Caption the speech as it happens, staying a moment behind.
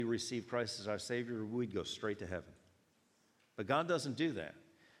receive Christ as our Savior, we'd go straight to heaven. But God doesn't do that,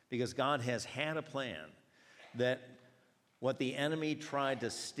 because God has had a plan that what the enemy tried to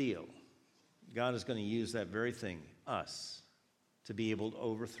steal, God is going to use that very thing, us, to be able to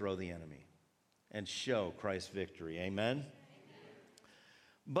overthrow the enemy and show Christ's victory. Amen? Amen.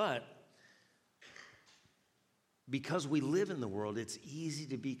 But because we live in the world, it's easy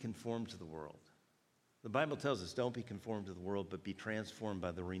to be conformed to the world. The Bible tells us, don't be conformed to the world, but be transformed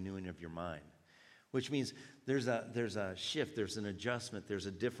by the renewing of your mind. Which means there's a shift, there's an adjustment, there's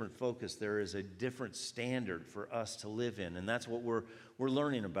a different focus, there is a different standard for us to live in. And that's what we're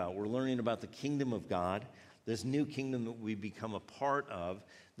learning about. We're learning about the kingdom of God, this new kingdom that we become a part of,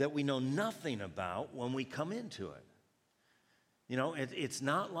 that we know nothing about when we come into it. You know, it's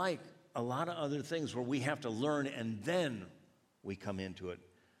not like a lot of other things where we have to learn and then we come into it.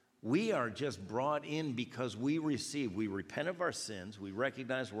 We are just brought in because we repent of our sins, we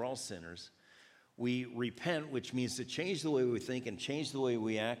recognize we're all sinners. We repent, which means to change the way we think and change the way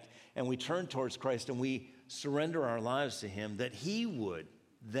we act, and we turn towards Christ and we surrender our lives to Him, that He would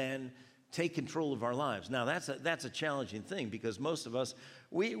then take control of our lives. Now, that's a challenging thing, because most of us,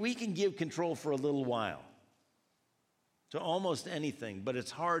 we can give control for a little while to almost anything, but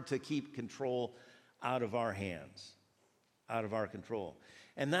it's hard to keep control out of our hands, out of our control.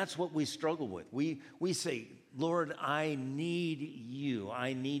 And that's what we struggle with. We say, Lord, I need you.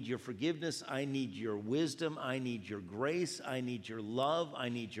 I need your forgiveness. I need your wisdom. I need your grace. I need your love. I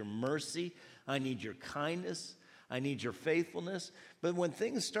need your mercy. I need your kindness. I need your faithfulness. But when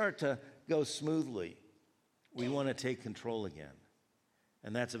things start to go smoothly, we want to take control again.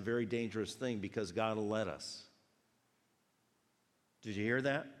 And that's a very dangerous thing, because God will let us. Did you hear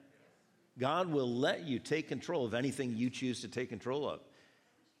that? God will let you take control of anything you choose to take control of.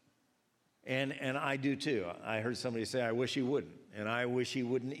 And I do too. I heard somebody say, I wish he wouldn't. And I wish he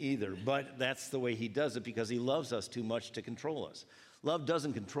wouldn't either. But that's the way he does it, because he loves us too much to control us. Love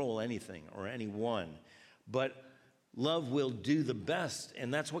doesn't control anything or anyone. But love will do the best.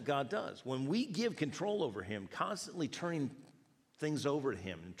 And that's what God does. When we give control over him, constantly turning things over to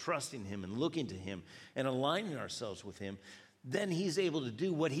him and trusting him and looking to him and aligning ourselves with him, then he's able to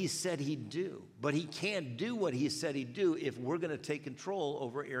do what he said he'd do. But he can't do what he said he'd do if we're going to take control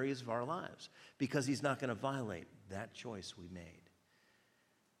over areas of our lives, because he's not going to violate that choice we made.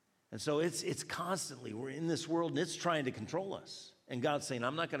 And so it's constantly, we're in this world and it's trying to control us. And God's saying,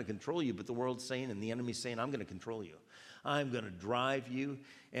 I'm not going to control you, but the world's saying, and the enemy's saying, I'm going to control you. I'm going to drive you,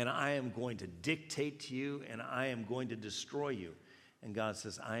 and I am going to dictate to you, and I am going to destroy you. And God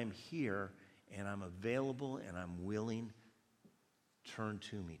says, I am here, and I'm available, and I'm willing. Turn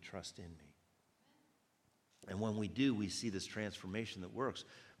to me, trust in me. And when we do, we see this transformation that works.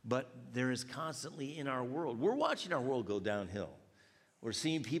 But there is constantly in our world, we're watching our world go downhill. We're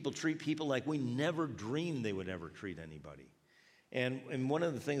seeing people treat people like we never dreamed they would ever treat anybody. And one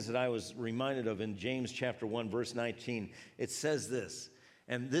of the things that I was reminded of in James chapter 1, verse 19, it says this,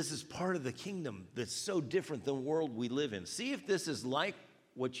 and this is part of the kingdom that's so different than the world we live in. See if this is like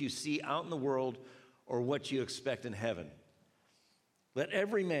what you see out in the world or what you expect in heaven. Let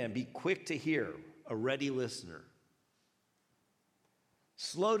every man be quick to hear, a ready listener,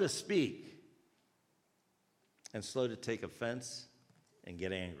 slow to speak, and slow to take offense and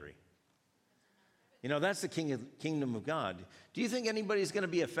get angry. You know, that's the kingdom of God. Do you think anybody's going to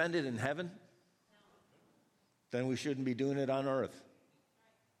be offended in heaven? No. Then we shouldn't be doing it on earth.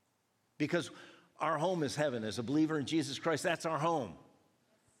 Because our home is heaven. As a believer in Jesus Christ, that's our home.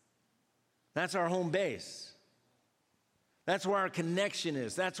 That's our home base. That's where our connection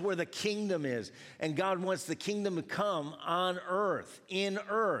is. That's where the kingdom is. And God wants the kingdom to come on earth, in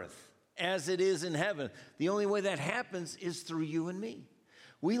earth, as it is in heaven. The only way that happens is through you and me.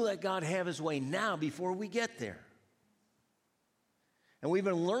 We let God have his way now before we get there. And we've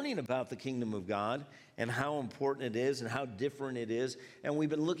been learning about the kingdom of God and how important it is and how different it is. And we've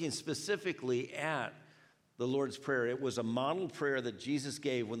been looking specifically at the Lord's Prayer. It was a model prayer that Jesus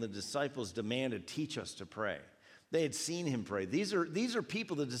gave when the disciples demanded, teach us to pray. They had seen him pray. These are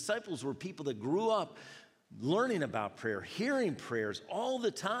people, the disciples were people that grew up learning about prayer, hearing prayers all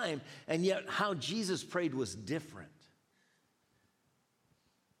the time, and yet how Jesus prayed was different.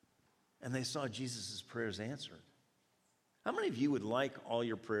 And they saw Jesus' prayers answered. How many of you would like all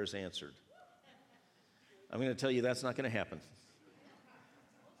your prayers answered? I'm going to tell you that's not going to happen.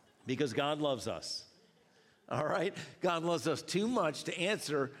 Because God loves us. All right? God loves us too much to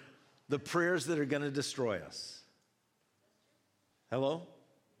answer the prayers that are going to destroy us. Hello?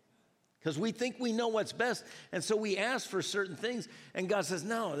 because we think we know what's best. And so we ask for certain things, and God says,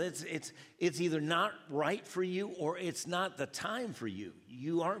 no, it's either not right for you or it's not the time for you.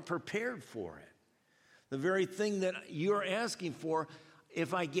 You aren't prepared for it. The very thing that you're asking for,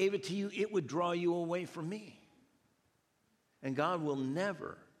 if I gave it to you, it would draw you away from me. And God will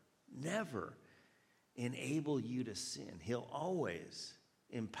never, never enable you to sin. He'll always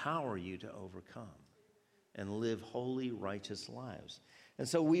empower you to overcome and live holy, righteous lives. And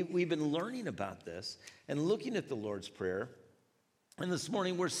so we've been learning about this and looking at the Lord's Prayer. And this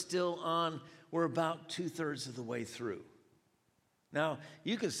morning we're about 2/3 of the way through. Now,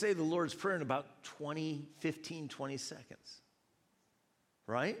 you can say the Lord's Prayer in about 15, 20 seconds,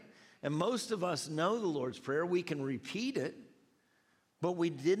 right? And most of us know the Lord's Prayer. We can repeat it, but we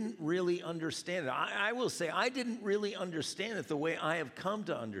didn't really understand it. I will say I didn't really understand it the way I have come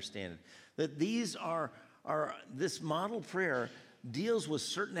to understand it. That this model prayer deals with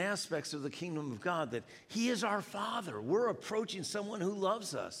certain aspects of the kingdom of God, that He is our Father. We're approaching someone who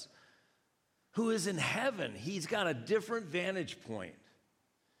loves us, who is in heaven. He's got a different vantage point.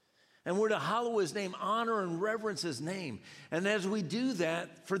 And we're to hallow His name, honor and reverence His name. And as we do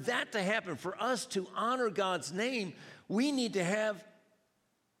that, for that to happen, for us to honor God's name, we need to have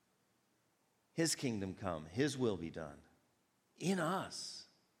His kingdom come, His will be done in us,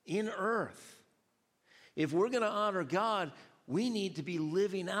 in earth. If we're going to honor God, we need to be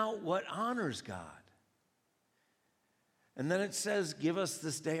living out what honors God. And then it says, give us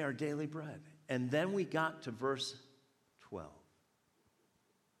this day our daily bread. And then we got to verse 12.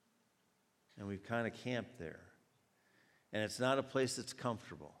 And we've kind of camped there. And it's not a place that's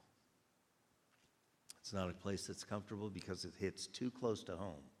comfortable. It's not a place that's comfortable because it hits too close to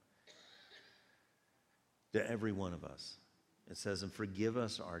home to every one of us. It says, and forgive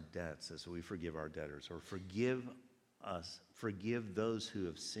us our debts as we forgive our debtors. Or forgive those who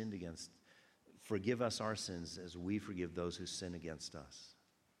have sinned against, forgive us our sins as we forgive those who sin against us.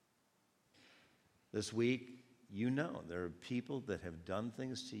 This week, you know, there are people that have done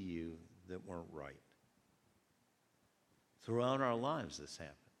things to you that weren't right. Throughout our lives, this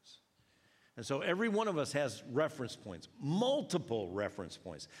happens. And so every one of us has reference points, multiple reference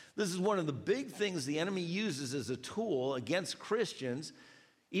points. This is one of the big things the enemy uses as a tool against Christians.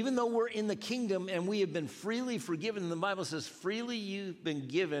 Even though we're in the kingdom and we have been freely forgiven, the Bible says, freely you've been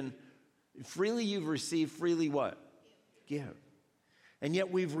given, freely you've received, freely what? Give. And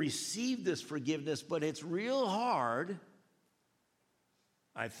yet we've received this forgiveness, but it's real hard,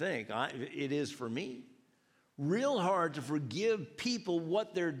 I think, it is for me, real hard to forgive people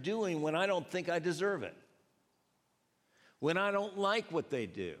what they're doing when I don't think I deserve it, when I don't like what they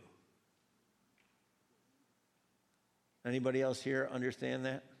do. Anybody else here understand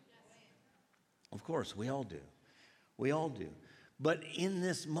that? Yes. Of course, we all do. We all do. But in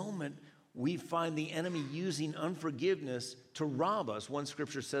this moment, we find the enemy using unforgiveness to rob us. One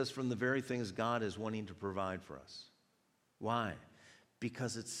scripture says, from the very things God is wanting to provide for us. Why?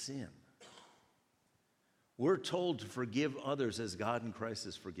 Because it's sin. We're told to forgive others as God in Christ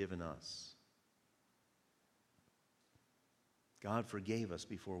has forgiven us. God forgave us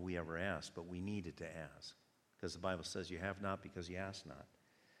before we ever asked, but we needed to ask. Because the Bible says you have not because you ask not.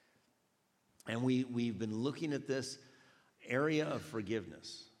 And we've been looking at this area of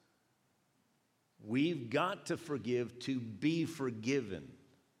forgiveness. We've got to forgive to be forgiven.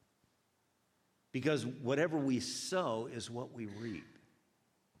 Because whatever we sow is what we reap.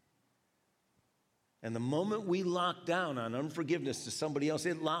 And the moment we lock down on unforgiveness to somebody else,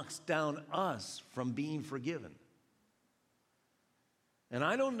 it locks down us from being forgiven. And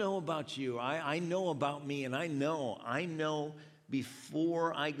I don't know about you. I know about me, and I know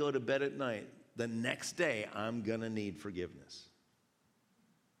before I go to bed at night, the next day, I'm going to need forgiveness.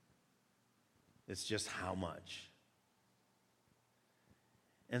 It's just how much.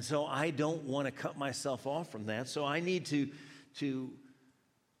 And so I don't want to cut myself off from that, so I need to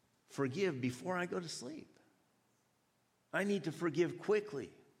forgive before I go to sleep. I need to forgive quickly.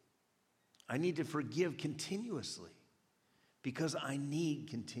 I need to forgive continuously. Because I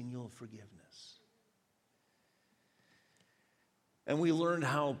need continual forgiveness. And we learned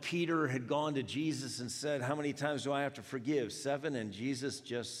how Peter had gone to Jesus and said, how many times do I have to forgive? 7, and Jesus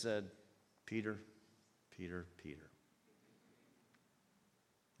just said, Peter, Peter, Peter.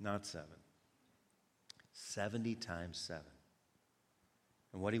 Not 7. 70 times 7.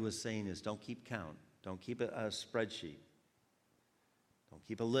 And what he was saying is, don't keep count. Don't keep a spreadsheet. Don't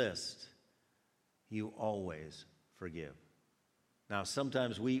keep a list. You always forgive. Now,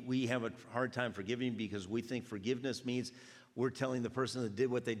 sometimes we have a hard time forgiving because we think forgiveness means we're telling the person that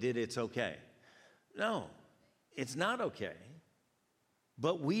did what they did it's okay. No, it's not okay.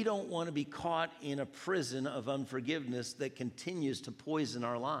 But we don't want to be caught in a prison of unforgiveness that continues to poison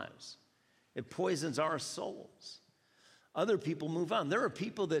our lives. It poisons our souls. Other people move on. There are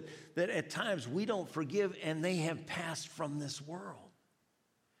people that at times we don't forgive, and they have passed from this world.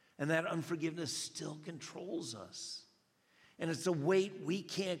 And that unforgiveness still controls us. And it's a weight we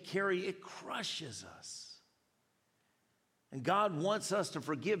can't carry. It crushes us. And God wants us to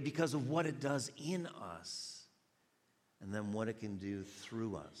forgive because of what it does in us, and then what it can do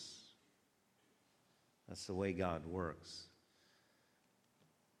through us. That's the way God works.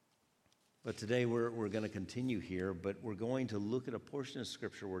 But today we're going to continue here, but we're going to look at a portion of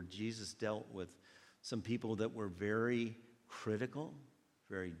Scripture where Jesus dealt with some people that were very critical,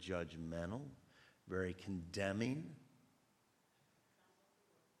 very judgmental, very condemning.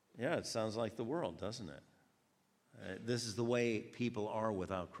 Yeah, it sounds like the world, doesn't it? This is the way people are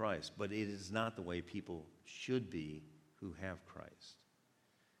without Christ, but it is not the way people should be who have Christ.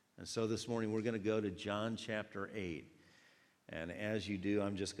 And so this morning we're going to go to John chapter 8. And as you do,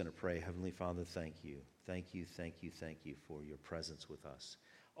 I'm just going to pray. Heavenly Father, thank you. Thank you, thank you, thank you for your presence with us,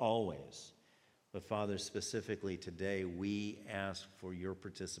 always. But Father, specifically today, we ask for your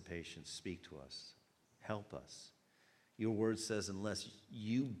participation. Speak to us. Help us. Your word says, unless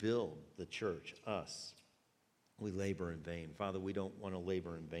you build the church, us, we labor in vain. Father, we don't want to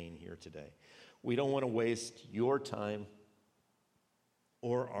labor in vain here today. We don't want to waste your time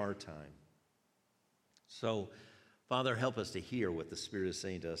or our time. So, Father, help us to hear what the Spirit is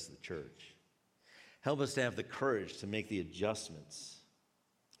saying to us, the church. Help us to have the courage to make the adjustments,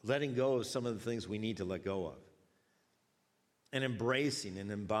 letting go of some of the things we need to let go of, and embracing and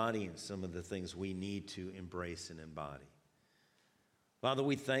embodying some of the things we need to embrace and embody. Father,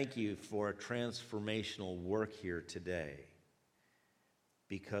 we thank you for a transformational work here today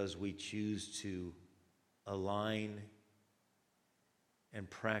because we choose to align and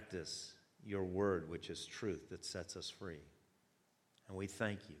practice your word, which is truth that sets us free. And we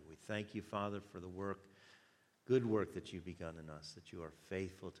thank you. We thank you, Father, for the work, good work that you've begun in us, that you are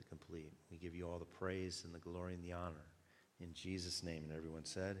faithful to complete. We give you all the praise and the glory and the honor. In Jesus' name, and everyone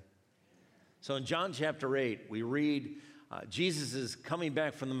said. So in John chapter 8, we read Jesus is coming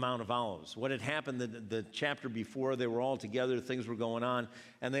back from the Mount of Olives. What had happened the chapter before, they were all together, things were going on,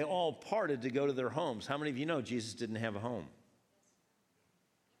 and they all parted to go to their homes. How many of you know Jesus didn't have a home?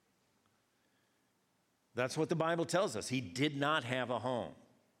 That's what the Bible tells us. He did not have a home.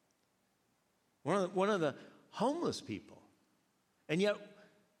 One of the homeless people. And yet,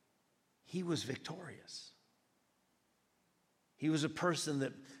 he was victorious. He was a person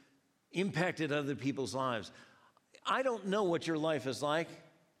that impacted other people's lives. I don't know what your life is like,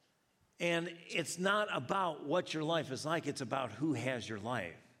 and it's not about what your life is like. It's about who has your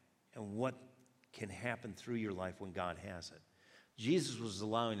life and what can happen through your life when God has it. Jesus was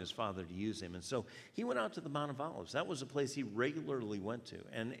allowing his Father to use him, and so he went out to the Mount of Olives. That was a place he regularly went to,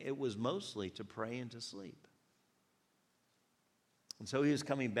 and it was mostly to pray and to sleep. And so he was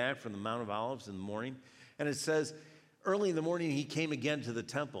coming back from the Mount of Olives in the morning, and it says, early in the morning he came again to the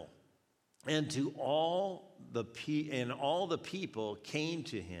temple, and all the people came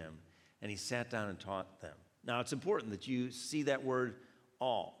to him, and he sat down and taught them. Now, it's important that you see that word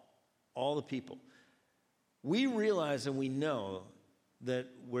all the people. We realize and we know that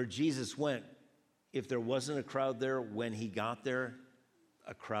where Jesus went, if there wasn't a crowd there, when he got there,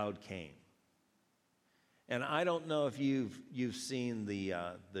 a crowd came. And I don't know if you've seen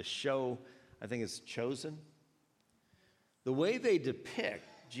the show, I think it's Chosen. The way they depict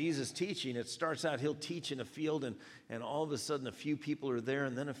Jesus teaching, it starts out, he'll teach in a field, and all of a sudden a few people are there,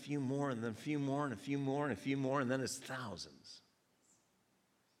 and then a few more, and then a few more, and a few more, and a few more, and then it's thousands.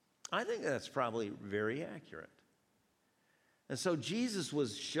 I think that's probably very accurate. And so Jesus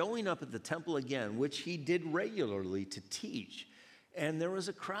was showing up at the temple again, which he did regularly to teach, and there was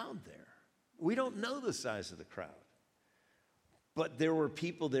a crowd there. We don't know the size of the crowd, but there were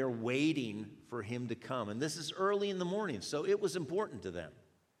people there waiting for him to come, and this is early in the morning, so it was important to them.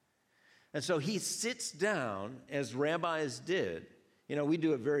 And so he sits down, as rabbis did. You know, we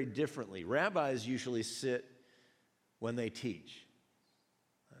do it very differently. Rabbis usually sit when they teach.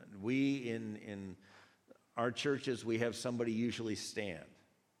 We, in our churches, we have somebody usually stand.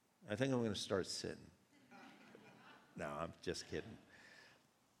 I think I'm going to start sitting. No, I'm just kidding.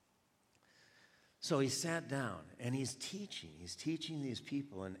 So he sat down, and he's teaching. He's teaching these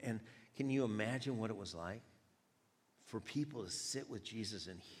people. And can you imagine what it was like for people to sit with Jesus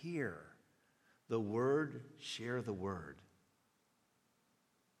and hear the word, share the word?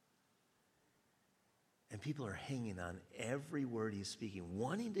 And people are hanging on every word he's speaking,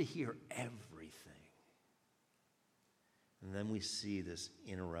 wanting to hear everything. And then we see this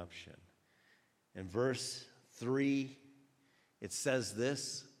interruption. In verse 3, it says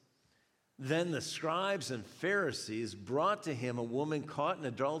this: Then the scribes and Pharisees brought to him a woman caught in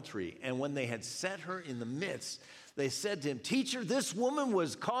adultery, and when they had set her in the midst, they said to him, Teacher, this woman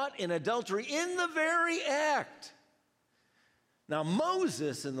was caught in adultery in the very act. Now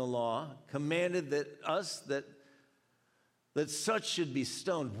Moses in the law commanded that such should be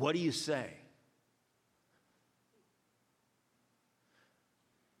stoned. What do you say?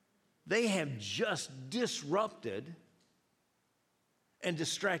 They have just disrupted and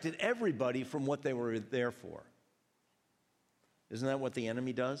distracted everybody from what they were there for. Isn't that what the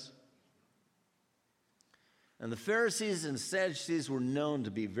enemy does? And the Pharisees and Sadducees were known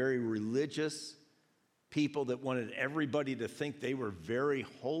to be very religious people that wanted everybody to think they were very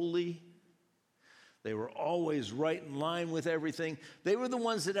holy. They were always right in line with everything. They were the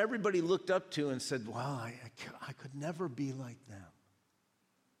ones that everybody looked up to and said, wow, I could never be like them.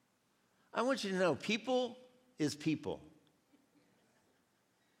 I want you to know, people is people.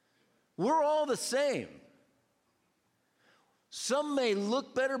 We're all the same. Some may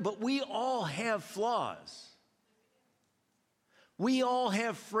look better, but we all have flaws. We all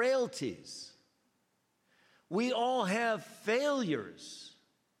have frailties. We all have failures.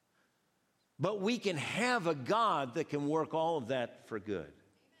 But we can have a God that can work all of that for good.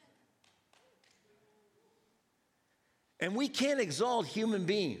 And we can't exalt human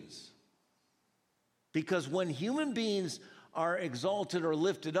beings, because when human beings are exalted or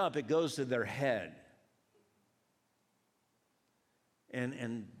lifted up, it goes to their head.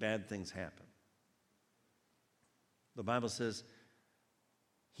 And bad things happen. The Bible says,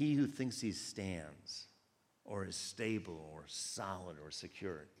 he who thinks he stands or is stable or solid or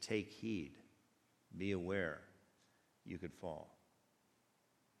secure, take heed, be aware, you could fall.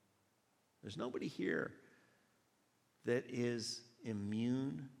 There's nobody here that is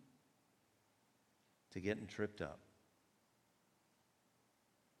immune to getting tripped up.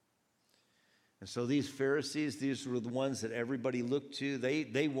 And so these Pharisees, these were the ones that everybody looked to.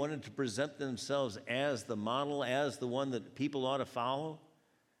 They wanted to present themselves as the model, as the one that people ought to follow,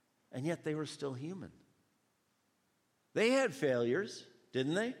 and yet they were still human. They had failures,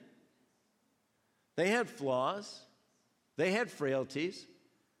 didn't they? They had flaws. They had frailties.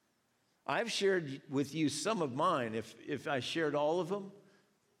 I've shared with you some of mine. If I shared all of them,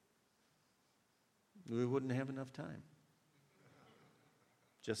 we wouldn't have enough time.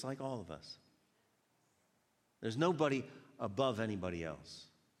 Just like all of us. There's nobody above anybody else.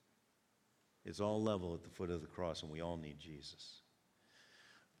 It's all level at the foot of the cross, and we all need Jesus.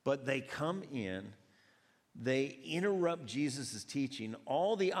 But they come in, they interrupt Jesus' teaching.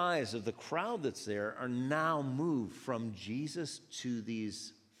 All the eyes of the crowd that's there are now moved from Jesus to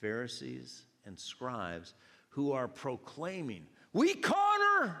these Pharisees and scribes who are proclaiming, we caught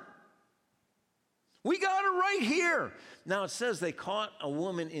her! We got her right here. Now it says they caught a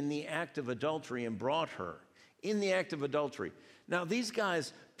woman in the act of adultery and brought her in the act of adultery. Now these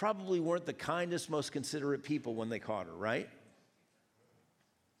guys probably weren't the kindest, most considerate people when they caught her, right?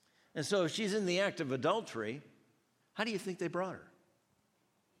 And so if she's in the act of adultery, how do you think they brought her?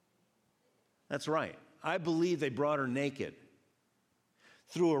 That's right. I believe they brought her naked.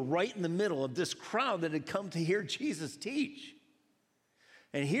 Threw her right in the middle of this crowd that had come to hear Jesus teach.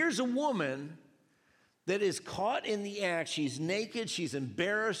 And here's a woman that is caught in the act. She's naked, she's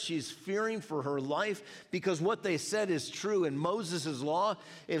embarrassed, she's fearing for her life, because what they said is true. In Moses' law,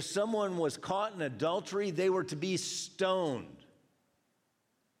 if someone was caught in adultery, they were to be stoned.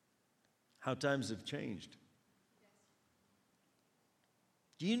 How times have changed.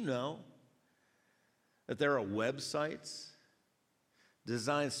 Do you know that there are websites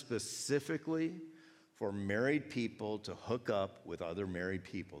designed specifically for married people to hook up with other married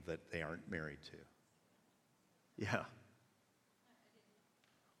people that they aren't married to? Yeah.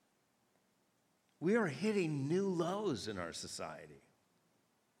 We are hitting new lows in our society.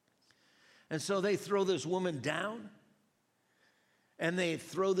 And so they throw this woman down, and they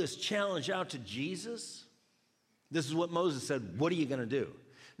throw this challenge out to Jesus. This is what Moses said, what are you going to do?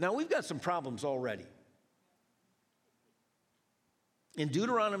 Now, we've got some problems already. In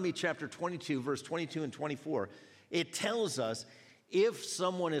Deuteronomy chapter 22, verse 22 and 24, it tells us if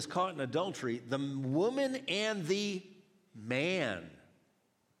someone is caught in adultery, the woman and the man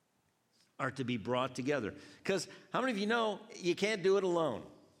are to be brought together. Because how many of you know you can't do it alone?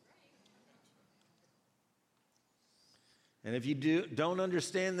 And if you don't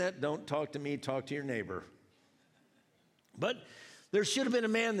understand that, don't talk to me, talk to your neighbor. But there should have been a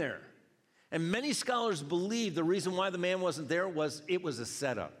man there. And many scholars believe the reason why the man wasn't there was it was a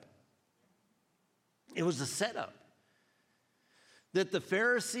setup. It was a setup. that the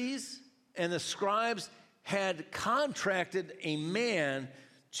Pharisees and the scribes had contracted a man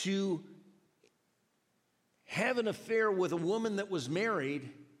to have an affair with a woman that was married,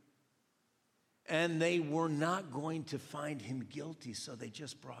 and they were not going to find him guilty, so they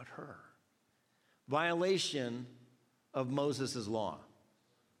just brought her. Violation of Moses' law.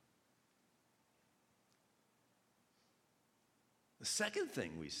 The second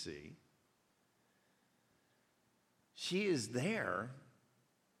thing we see, she is there,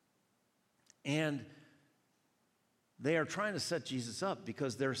 and they are trying to set Jesus up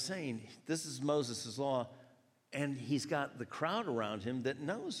because they're saying, this is Moses' law, and he's got the crowd around him that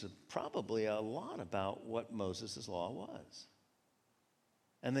knows probably a lot about what Moses' law was.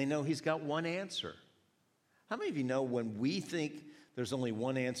 And they know he's got one answer. How many of you know when we think there's only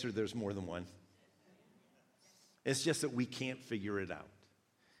one answer, there's more than one? It's just that we can't figure it out.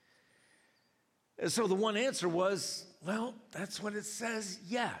 And so the one answer was, well, that's what it says,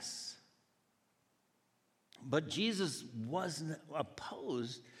 yes. But Jesus wasn't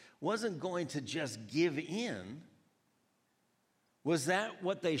opposed, wasn't going to just give in. Was that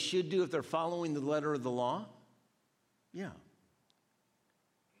what they should do if they're following the letter of the law? Yeah.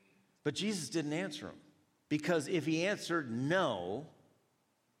 But Jesus didn't answer him. Because if he answered no,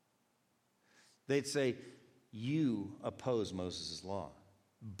 they'd say, you oppose Moses' law.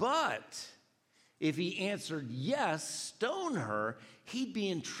 But if he answered yes, stone her, he'd be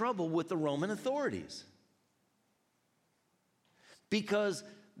in trouble with the Roman authorities. Because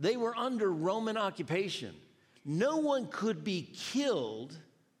they were under Roman occupation. No one could be killed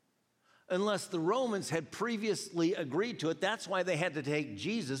unless the Romans had previously agreed to it. That's why they had to take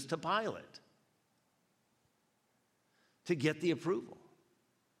Jesus to Pilate to get the approval.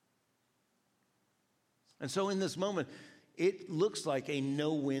 And so in this moment, it looks like a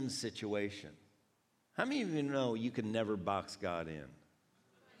no-win situation. How many of you know you can never box God in?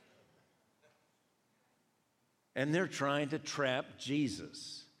 And they're trying to trap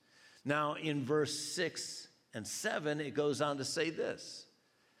Jesus. Now, in verse 6 and 7, it goes on to say this.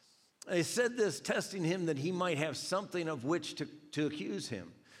 They said this, testing him that he might have something of which to accuse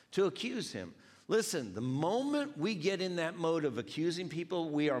him. To accuse him. Listen, the moment we get in that mode of accusing people,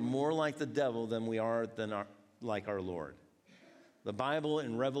 we are more like the devil than we are like our Lord. The Bible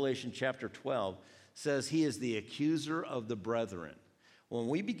in Revelation chapter 12 says he is the accuser of the brethren. When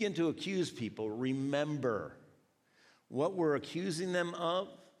we begin to accuse people, remember what we're accusing them of.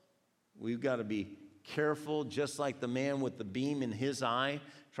 We've got to be careful, just like the man with the beam in his eye,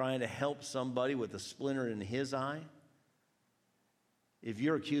 trying to help somebody with a splinter in his eye. If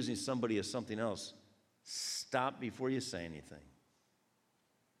you're accusing somebody of something else, stop before you say anything.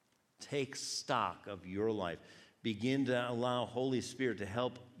 Take stock of your life. Begin to allow Holy Spirit to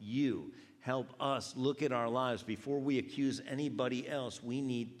help you, help us look at our lives. Before we accuse anybody else, we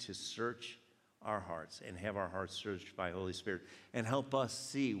need to search our hearts and have our hearts searched by Holy Spirit and help us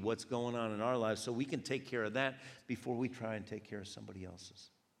see what's going on in our lives so we can take care of that before we try and take care of somebody else's.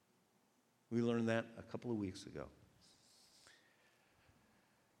 We learned that a couple of weeks ago.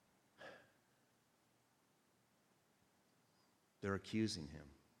 They're accusing him.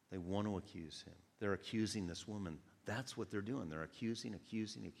 They want to accuse him. They're accusing this woman. That's what they're doing. They're accusing. Do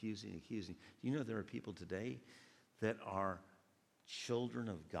you know there are people today that are children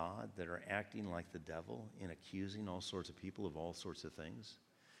of God that are acting like the devil and accusing all sorts of people of all sorts of things?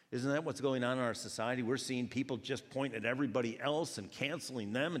 Isn't that what's going on in our society? We're seeing people just point at everybody else and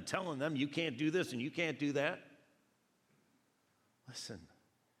canceling them and telling them you can't do this and you can't do that. Listen,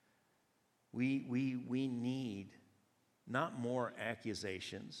 we need not more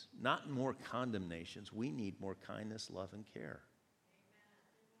accusations, not more condemnations. We need more kindness, love, and care.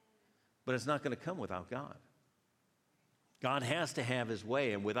 But it's not going to come without God. God has to have his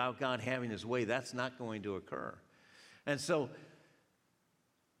way, and without God having his way, that's not going to occur. And so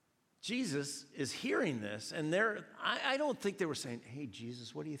Jesus is hearing this, and I don't think they were saying, hey,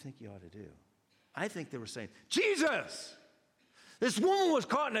 Jesus, what do you think you ought to do? I think they were saying, Jesus, this woman was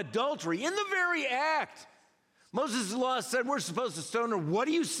caught in adultery in the very act. Moses' law said we're supposed to stone her. What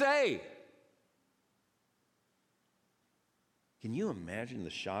do you say? Can you imagine the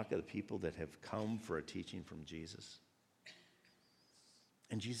shock of the people that have come for a teaching from Jesus?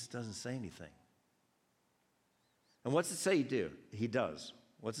 And Jesus doesn't say anything. And what's it say he does?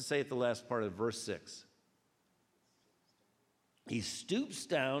 What's it say at the last part of verse 6? He stoops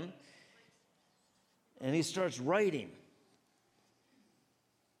down and he starts writing.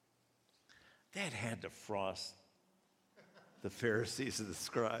 That had to frost the Pharisees and the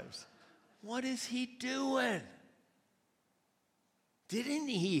scribes. What is he doing? Didn't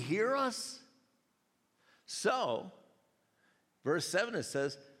he hear us? So Verse 7, it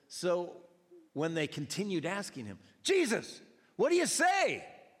says, so when they continued asking him, Jesus, what do you say?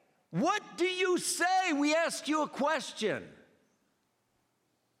 What do you say? We asked you a question.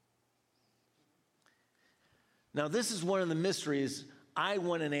 Now, this is one of the mysteries I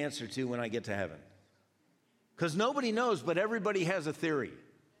want an answer to when I get to heaven. Because nobody knows, but everybody has a theory.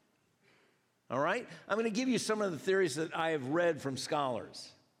 All right? I'm going to give you some of the theories that I have read from scholars.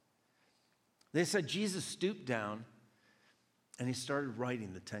 They said Jesus stooped down and he started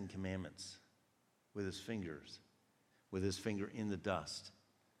writing the 10 Commandments with his fingers, with his finger in the dust.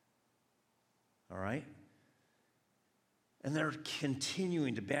 All right? And they're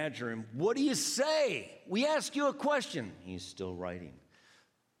continuing to badger him. What do you say? We ask you a question. He's still writing.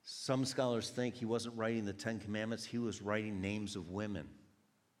 Some scholars think he wasn't writing the 10 Commandments. He was writing names of women.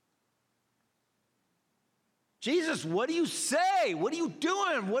 Jesus, what do you say? What are you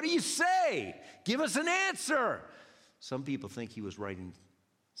doing? What do you say? Give us an answer. Some people think he was writing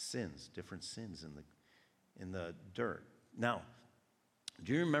sins, different sins in the dirt. Now,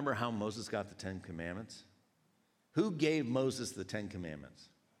 do you remember how Moses got the 10 Commandments? Who gave Moses the 10 Commandments?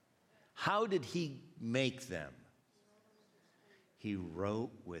 How did he make them? He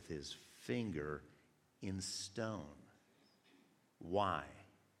wrote with his finger in stone. Why?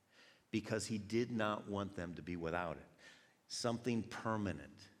 Because he did not want them to be without it. Something permanent.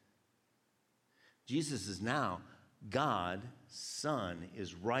 Jesus is now, God, Son,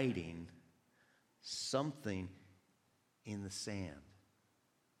 is writing something in the sand.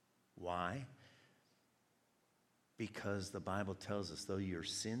 Why? Because the Bible tells us, though your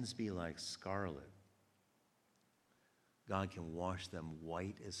sins be like scarlet, God can wash them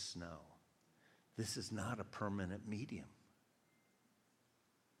white as snow. This is not a permanent medium.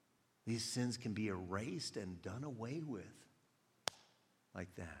 These sins can be erased and done away with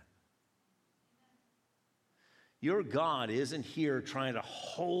like that. Your God isn't here trying to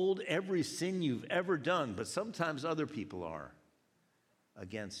hold every sin you've ever done, but sometimes other people are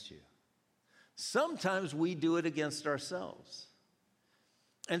against you. Sometimes we do it against ourselves.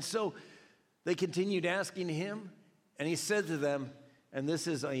 And so they continued asking him, and he said to them, and this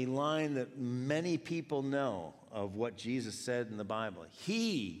is a line that many people know of what Jesus said in the Bible,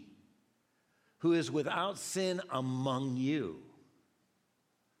 he who is without sin among you,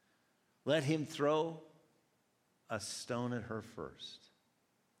 let him throw a stone at her first.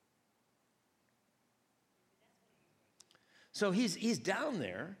 So he's down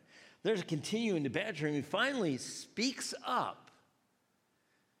there. They're continuing to badger him. He finally speaks up.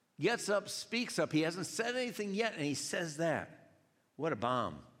 Gets up, speaks up. He hasn't said anything yet, and he says that. What a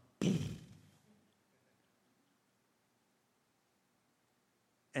bomb.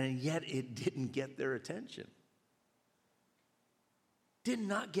 And yet it didn't get their attention. Did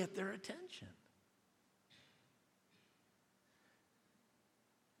not get their attention.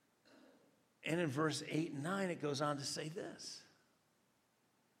 And in verse 8 and 9, it goes on to say this.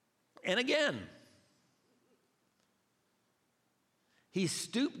 And again, he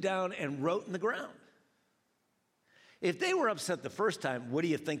stooped down and wrote in the ground. If they were upset the first time, what do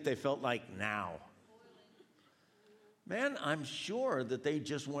you think they felt like now? Man, I'm sure that they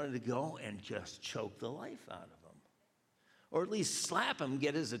just wanted to go and just choke the life out of him. Or at least slap him,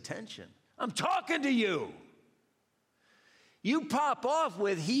 get his attention. I'm talking to you. You pop off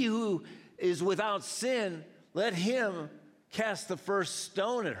with he who is without sin, let him cast the first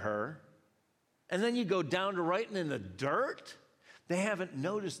stone at her, and then you go down to writing in the dirt? They haven't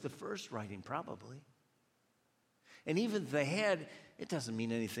noticed the first writing, probably. And even if they had, it doesn't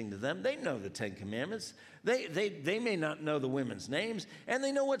mean anything to them. They know the 10 Commandments. They may not know the women's names, and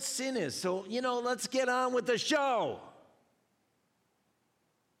they know what sin is. So, let's get on with the show.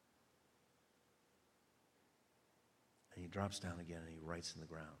 And he drops down again, and he writes in the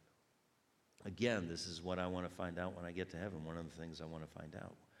ground. Again, this is what I want to find out when I get to heaven. One of the things I want to find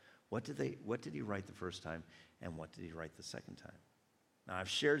out. What did he write the first time, and what did he write the second time? Now, I've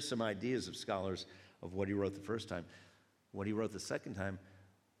shared some ideas of scholars of what he wrote the first time. What he wrote the second time,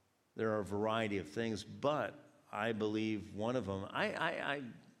 there are a variety of things, but I believe one of them, I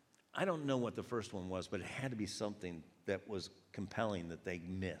don't know what the first one was, but it had to be something that was compelling that they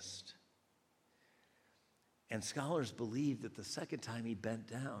missed. And scholars believe that the second time he bent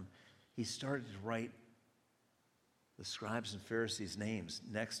down, he started to write the scribes and Pharisees' names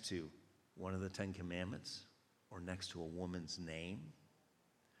next to one of the 10 Commandments, or next to a woman's name,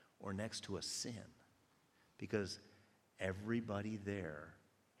 or next to a sin. Because everybody there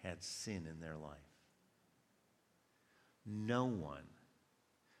had sin in their life. No one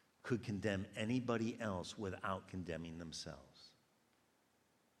could condemn anybody else without condemning themselves.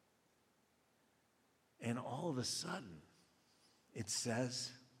 And all of a sudden, it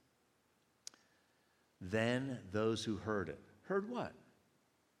says, then those who heard it. Heard what?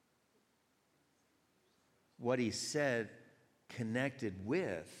 What he said connected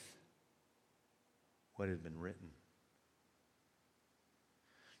with what had been written.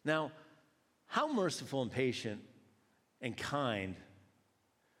 Now, how merciful and patient and kind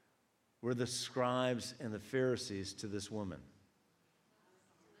were the scribes and the Pharisees to this woman?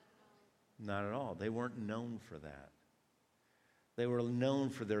 Not at all. They weren't known for that. They were known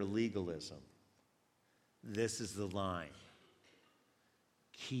for their legalism. This is the line.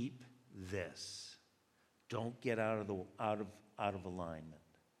 Keep this. Don't get out of alignment.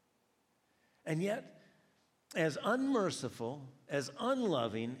 And yet, as unmerciful, as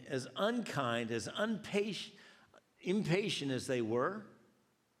unloving, as unkind, as impatient as they were,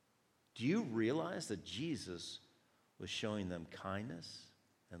 do you realize that Jesus was showing them kindness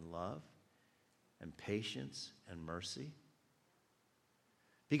and love and patience and mercy?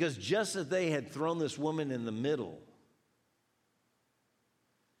 Because just as they had thrown this woman in the middle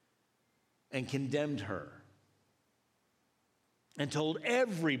and condemned her and told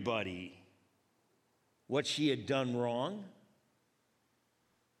everybody what she had done wrong,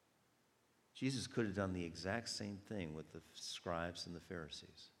 Jesus could have done the exact same thing with the scribes and the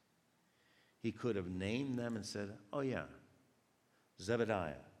Pharisees. He could have named them and said, oh yeah,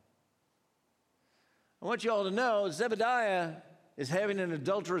 Zebediah. I want you all to know Zebediah is having an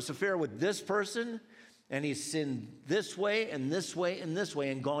adulterous affair with this person, and he's sinned this way and this way and this way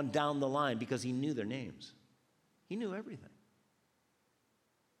and gone down the line because he knew their names. He knew everything.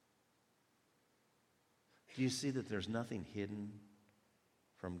 Do you see that there's nothing hidden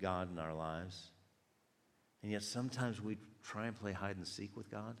from God in our lives? And yet sometimes we try and play hide and seek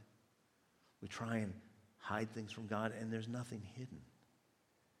with God. We try and hide things from God, and there's nothing hidden.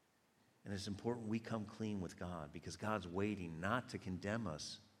 And it's important we come clean with God because God's waiting not to condemn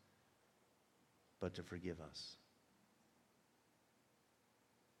us, but to forgive us.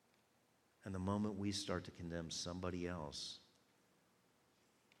 And the moment we start to condemn somebody else,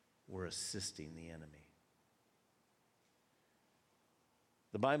 we're assisting the enemy.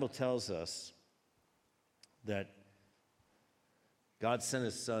 The Bible tells us that God sent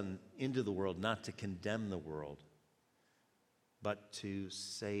his Son into the world not to condemn the world, but to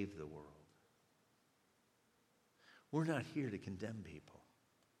save the world. We're not here to condemn people.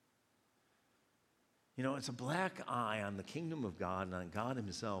 You know, it's a black eye on the kingdom of God and on God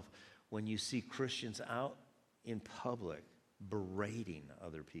himself when you see Christians out in public berating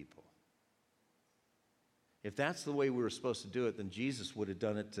other people. If that's the way we were supposed to do it, then Jesus would have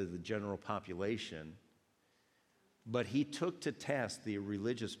done it to the general population. But he took to task the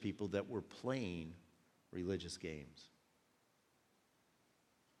religious people that were playing religious games.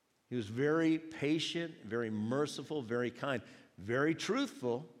 He was very patient, very merciful, very kind, very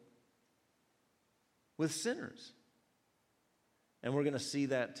truthful with sinners. And we're going to see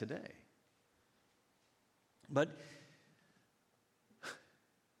that today. But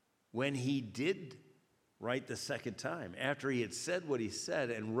when he did write the second time, after he had said what he said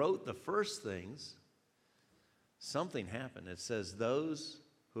and wrote the first things, something happened. It says, those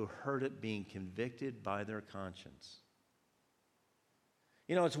who heard it being convicted by their conscience.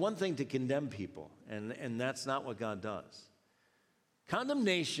 You know, it's one thing to condemn people, and that's not what God does.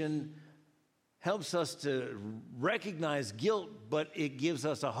 Condemnation helps us to recognize guilt, but it gives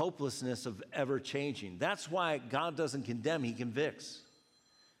us a hopelessness of ever changing. That's why God doesn't condemn, he convicts.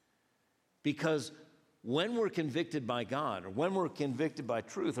 Because when we're convicted by God, or when we're convicted by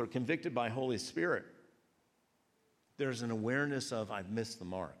truth, or convicted by Holy Spirit, there's an awareness of, I've missed the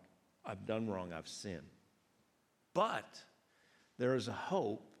mark. I've done wrong, I've sinned. But there is a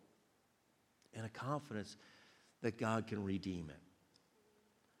hope and a confidence that God can redeem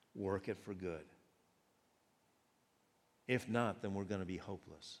it, work it for good. If not, then we're going to be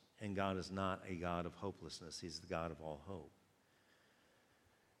hopeless. And God is not a God of hopelessness. He's the God of all hope.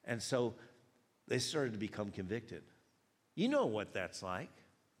 And so they started to become convicted. You know what that's like.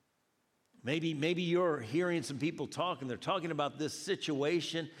 Maybe you're hearing some people talk, and they're talking about this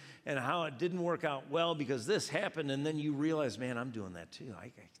situation and how it didn't work out well because this happened, and then you realize, man, I'm doing that too.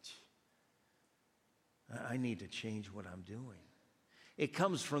 I need to change what I'm doing. It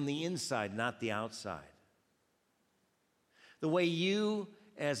comes from the inside, not the outside. The way you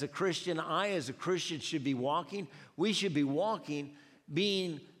as a Christian, I as a Christian should be walking, we should be walking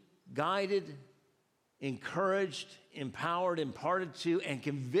being guided, encouraged, empowered, imparted to, and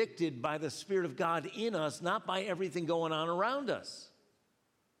convicted by the Spirit of God in us, not by everything going on around us.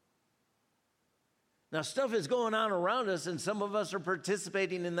 Now, stuff is going on around us, and some of us are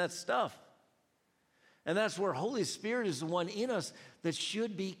participating in that stuff. And that's where Holy Spirit is the one in us that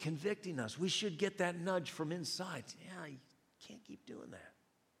should be convicting us. We should get that nudge from inside. Yeah, you can't keep doing that.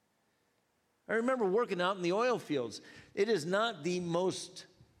 I remember working out in the oil fields. It is not the most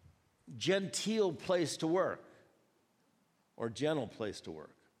genteel place to work or gentle place to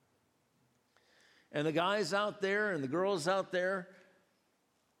work. And the guys out there and the girls out there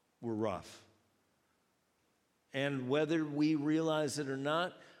were rough. And whether we realize it or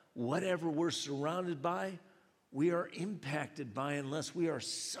not, whatever we're surrounded by, we are impacted by unless we are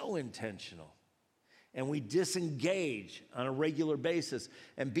so intentional. And we disengage on a regular basis.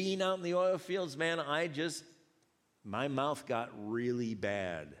 And being out in the oil fields, man, my mouth got really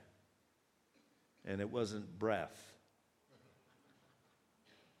bad. And it wasn't breath.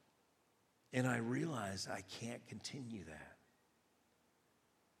 And I realized I can't continue that.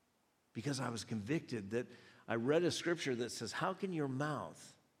 Because I was convicted that I read a scripture that says, how can your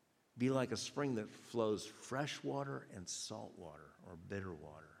mouth be like a spring that flows fresh water and salt water or bitter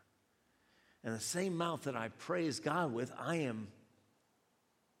water? And the same mouth that I praise God with, I am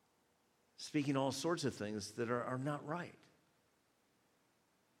speaking all sorts of things that are not right.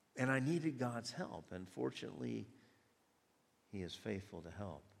 And I needed God's help. And fortunately, He is faithful to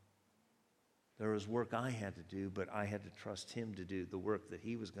help. There was work I had to do, but I had to trust Him to do the work that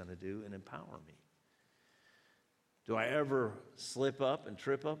He was going to do and empower me. Do I ever slip up and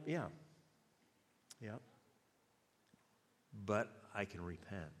trip up? Yeah. But I can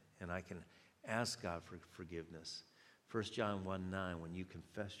repent, and I can ask God for forgiveness. 1 John 1:9, when you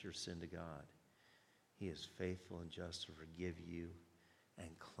confess your sin to God, He is faithful and just to forgive you and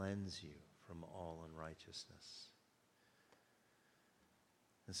cleanse you from all unrighteousness.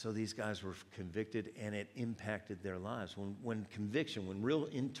 And so these guys were convicted, and it impacted their lives. When real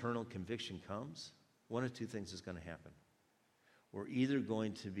internal conviction comes, one of two things is going to happen. We're either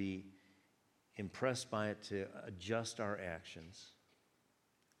going to be impressed by it to adjust our actions,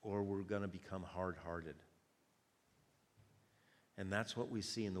 or we're going to become hard-hearted. And that's what we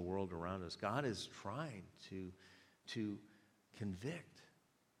see in the world around us. God is trying to convict,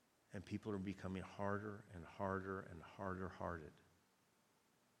 and people are becoming harder and harder and harder-hearted.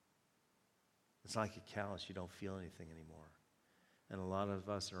 It's like a callus. You don't feel anything anymore. And a lot of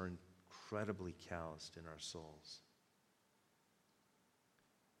us are incredibly calloused in our souls.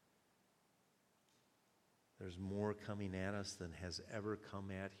 There's more coming at us than has ever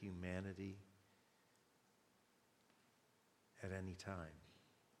come at humanity at any time.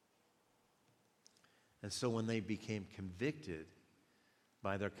 And so when they became convicted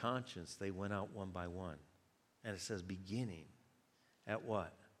by their conscience, they went out one by one. And it says beginning at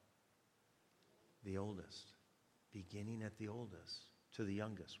what? The oldest. Beginning at the oldest to the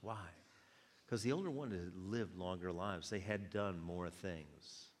youngest. Why? Because the older ones had lived longer lives. They had done more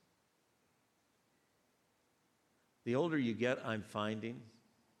things. The older you get, I'm finding,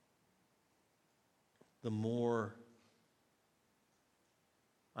 the more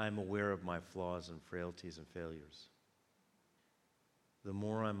I'm aware of my flaws and frailties and failures. The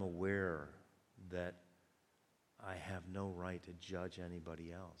more I'm aware that I have no right to judge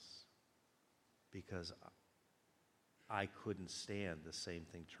anybody else because I couldn't stand the same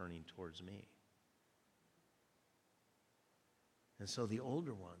thing turning towards me. And so the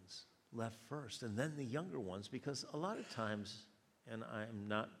older ones left first, and then the younger ones, because a lot of times, and I'm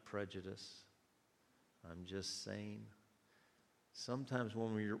not prejudiced, I'm just saying, sometimes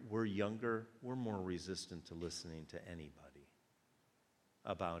when we're younger, we're more resistant to listening to anybody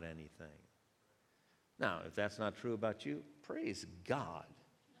about anything. Now, if that's not true about you, praise God.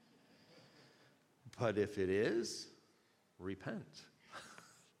 But if it is, repent.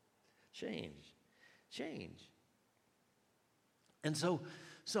 Change. And so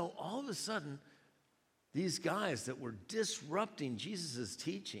all of a sudden, these guys that were disrupting Jesus'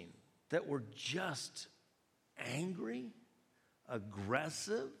 teaching, that were just angry,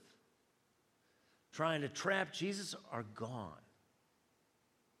 aggressive, trying to trap Jesus, are gone.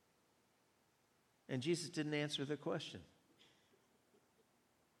 And Jesus didn't answer their question.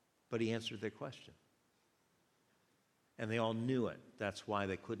 But He answered their question. And they all knew it. That's why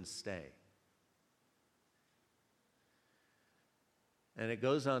they couldn't stay. And it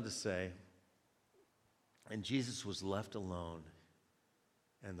goes on to say, and Jesus was left alone,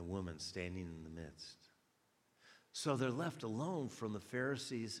 and the woman standing in the midst. So they're left alone from the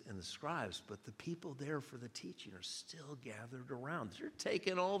Pharisees and the scribes, but the people there for the teaching are still gathered around. They're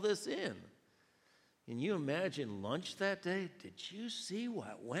taking all this in. Can you imagine lunch that day? Did you see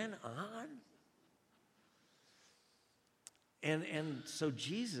what went on? And so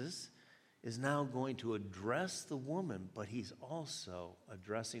Jesus, is now going to address the woman, but he's also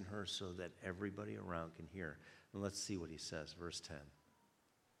addressing her so that everybody around can hear. And let's see what he says, verse 10.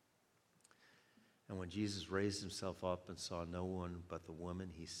 And when Jesus raised himself up and saw no one but the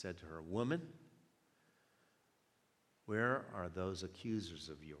woman, he said to her, "Woman, where are those accusers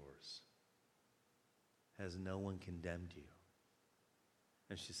of yours? Has no one condemned you?"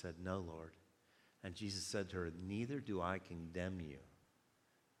 And she said, "No, Lord." And Jesus said to her, "Neither do I condemn you."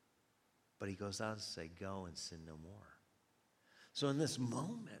 But he goes on to say, "Go and sin no more." So in this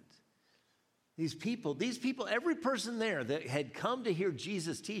moment, these people, every person there that had come to hear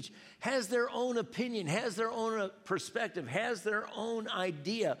Jesus teach has their own opinion, has their own perspective, has their own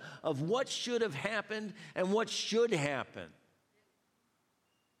idea of what should have happened and what should happen.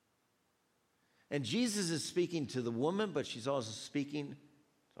 And Jesus is speaking to the woman, but she's also speaking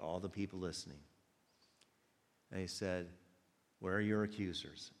to all the people listening. And he said, "Where are your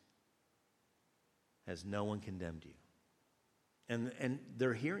accusers? Has no one condemned you?" And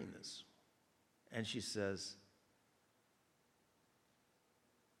they're hearing this. And she says,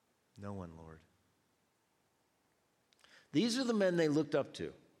 "No one, Lord." These are the men they looked up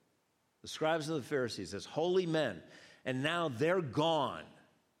to, the scribes and the Pharisees, as holy men. And now they're gone.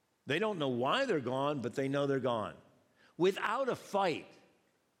 They don't know why they're gone, but they know they're gone. Without a fight.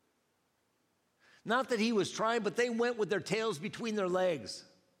 Not that he was trying, but they went with their tails between their legs.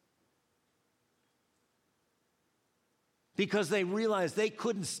 Because they realized they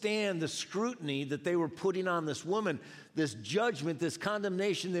couldn't stand the scrutiny that they were putting on this woman, this judgment, this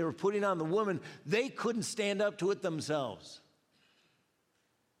condemnation they were putting on the woman. They couldn't stand up to it themselves.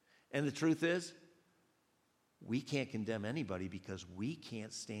 And the truth is, we can't condemn anybody because we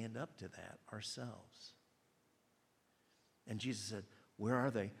can't stand up to that ourselves. And Jesus said, "Where are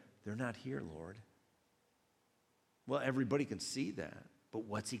they?" "They're not here, Lord." Well, everybody can see that, but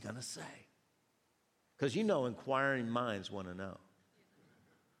what's he going to say? Because inquiring minds want to know.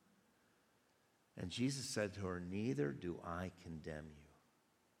 And Jesus said to her, "Neither do I condemn you."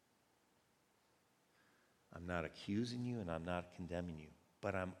 I'm not accusing you and I'm not condemning you,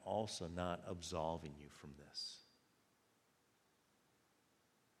 but I'm also not absolving you from this.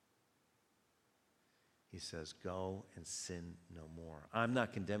 He says, "Go and sin no more." I'm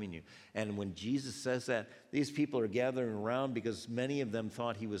not condemning you. And when Jesus says that, these people are gathering around because many of them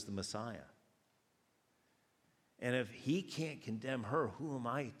thought he was the Messiah. And if he can't condemn her, who am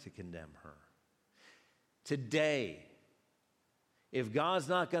I to condemn her? Today, if God's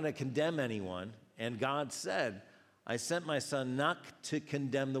not going to condemn anyone, and God said, "I sent my son not to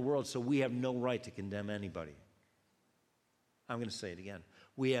condemn the world," so we have no right to condemn anybody. I'm going to say it again.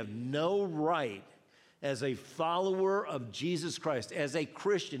 We have no right as a follower of Jesus Christ, as a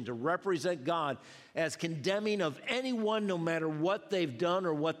Christian, to represent God as condemning of anyone, no matter what they've done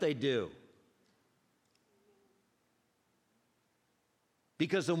or what they do.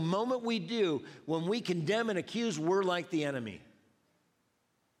 Because the moment we do, when we condemn and accuse, we're like the enemy.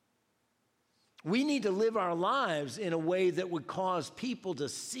 We need to live our lives in a way that would cause people to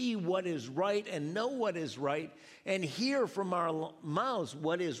see what is right and know what is right and hear from our mouths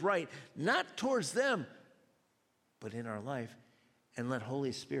what is right, not towards them, but in our life, and let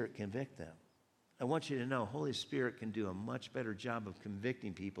Holy Spirit convict them. I want you to know Holy Spirit can do a much better job of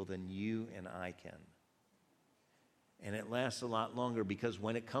convicting people than you and I can. And it lasts a lot longer because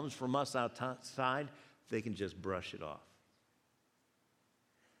when it comes from us outside, they can just brush it off.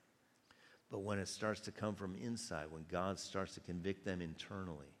 But when it starts to come from inside, when God starts to convict them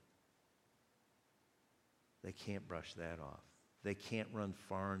internally, they can't brush that off. They can't run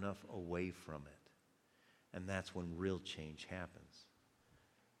far enough away from it. And that's when real change happens.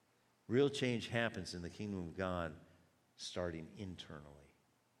 Real change happens in the kingdom of God starting internally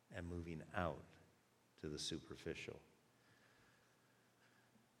and moving out to the superficial.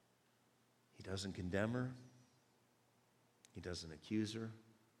 He doesn't condemn her. He doesn't accuse her.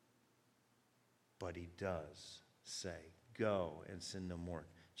 But he does say, "Go and sin no more."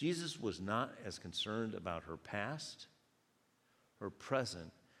 Jesus was not as concerned about her past, her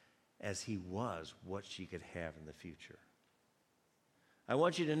present, as he was what she could have in the future. I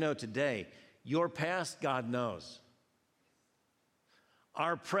want you to know today, your past, God knows.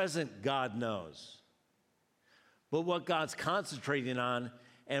 Our present, God knows. But what God's concentrating on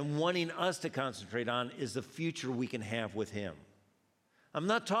and wanting us to concentrate on is the future we can have with him. I'm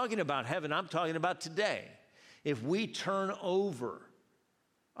not talking about heaven, I'm talking about today. If we turn over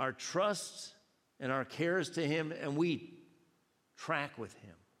our trusts and our cares to him and we track with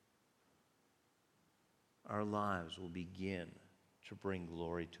him, our lives will begin to bring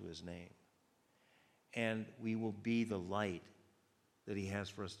glory to his name. And we will be the light that he has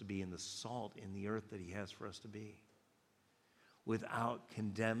for us to be and the salt in the earth that he has for us to be. Without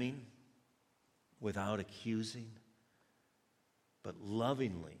condemning, without accusing, but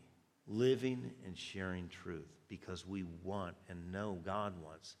lovingly living and sharing truth because we want and know God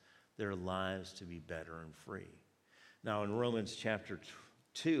wants their lives to be better and free. Now in Romans chapter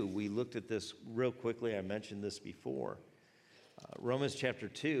 2, we looked at this real quickly. I mentioned this before. Romans chapter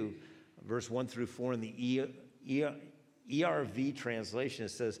 2, verse 1 through 4 in the ERV translation, it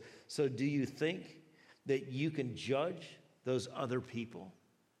says, "So do you think that you can judge those other people,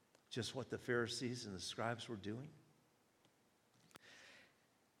 just what the Pharisees and the scribes were doing?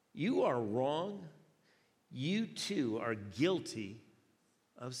 You are wrong. You too are guilty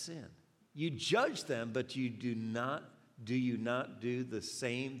of sin. You judge them, but you do you not do the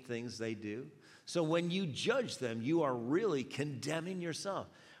same things they do? So when you judge them, you are really condemning yourself.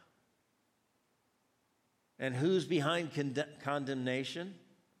 And who's behind condemnation?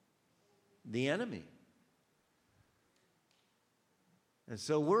 The enemy. And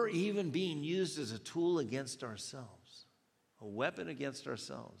so we're even being used as a tool against ourselves, a weapon against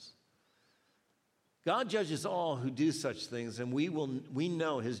ourselves. God judges all who do such things, and we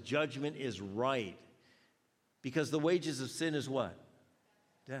know his judgment is right, because the wages of sin is what?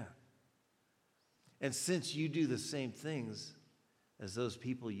 Death. And since you do the same things as those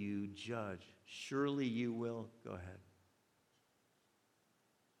people you judge, surely you will, go ahead,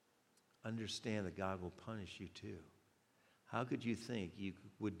 understand that God will punish you too. How could you think you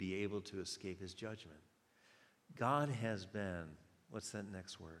would be able to escape his judgment? God has been, what's that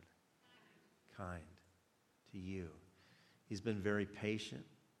next word? Kind to you. He's been very patient,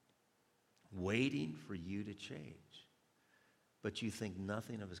 waiting for you to change. But you think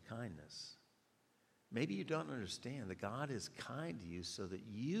nothing of his kindness. Maybe you don't understand that God is kind to you so that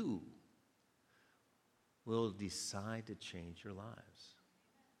you will decide to change your lives.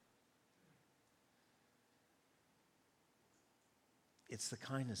 It's the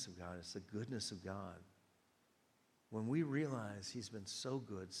kindness of God. It's the goodness of God. When we realize he's been so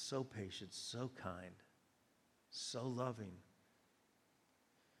good, so patient, so kind, so loving,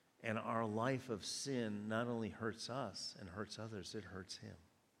 and our life of sin not only hurts us and hurts others, it hurts him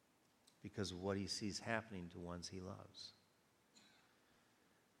because of what he sees happening to ones he loves.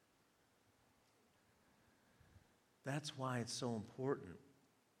 That's why it's so important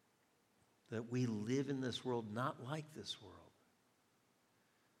that we live in this world not like this world.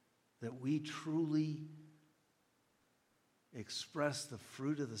 That we truly express the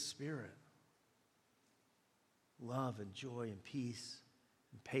fruit of the Spirit. Love and joy and peace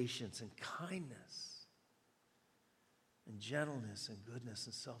and patience and kindness and gentleness and goodness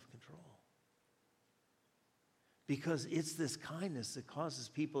and self-control. Because it's this kindness that causes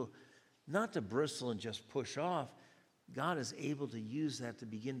people not to bristle and just push off. God is able to use that to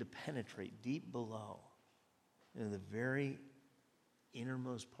begin to penetrate deep below into the very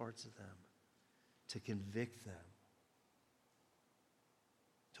innermost parts of them, to convict them,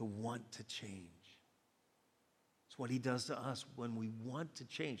 to want to change. It's what he does to us when we want to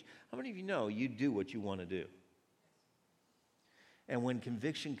change. How many of you know you do what you want to do? And when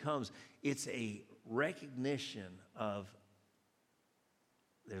conviction comes, it's a recognition of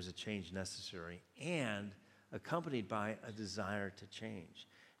there's a change necessary and accompanied by a desire to change.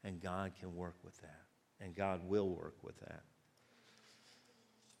 And God can work with that. And God will work with that.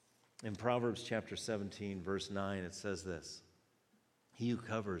 In Proverbs chapter 17, verse 9, it says this: he who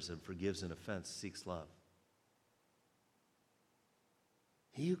covers and forgives an offense seeks love.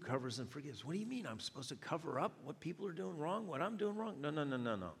 He who covers and forgives. What do you mean? I'm supposed to cover up what people are doing wrong, what I'm doing wrong?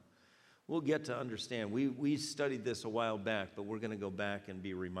 No. We'll get to understand. We studied this a while back, but we're going to go back and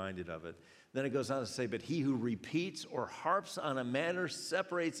be reminded of it. Then it goes on to say, but he who repeats or harps on a matter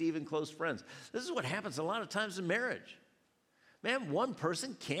separates even close friends. This is what happens a lot of times in marriage. Man, one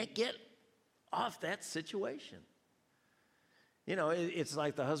person can't get off that situation. You know, it's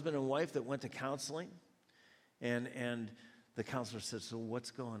like the husband and wife that went to counseling, and the counselor said, so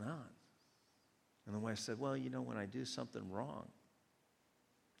what's going on? And the wife said, well, you know, when I do something wrong,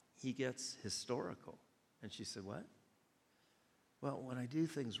 he gets historical. And she said, what? Well, when I do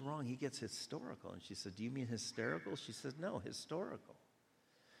things wrong, he gets historical. And she said, do you mean hysterical? She said, no, historical.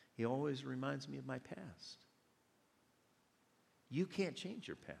 He always reminds me of my past. You can't change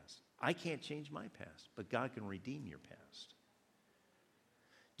your past. I can't change my past, but God can redeem your past.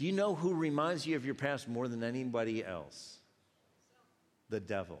 Do you know who reminds you of your past more than anybody else? The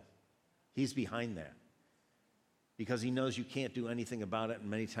devil. He's behind that because he knows you can't do anything about it, and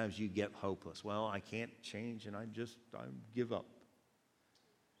many times you get hopeless. Well, I can't change, and I give up.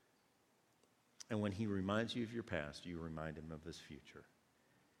 And when he reminds you of your past, you remind him of his future.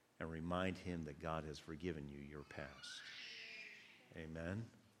 And remind him that God has forgiven you your past. Amen.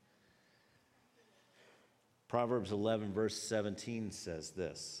 Proverbs 11, verse 17 says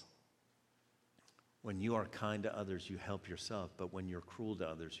this. When you are kind to others, you help yourself. But when you're cruel to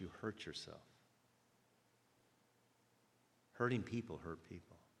others, you hurt yourself. Hurting people hurt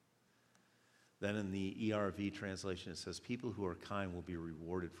people. Then in the ERV translation, it says, people who are kind will be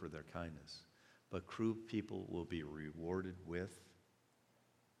rewarded for their kindness. But cruel people will be rewarded with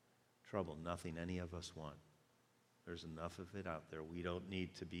trouble, nothing any of us want. There's enough of it out there. We don't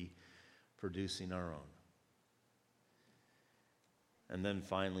need to be producing our own. And then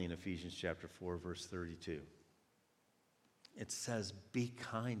finally in Ephesians chapter 4, verse 32, it says, be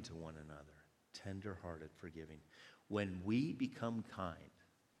kind to one another, tender-hearted, forgiving. When we become kind,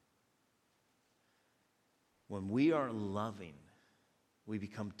 when we are loving, we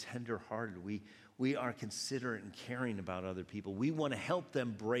become tender-hearted. We are considerate and caring about other people. We want to help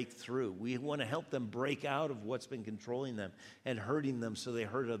them break through. We want to help them break out of what's been controlling them and hurting them so they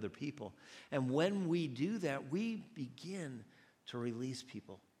hurt other people. And when we do that, we begin to release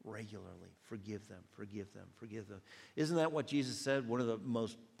people regularly. Forgive them, forgive them, forgive them. Isn't that what Jesus said? One of the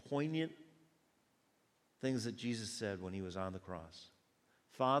most poignant things that Jesus said when he was on the cross.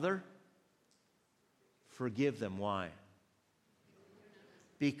 Father, forgive them. Why?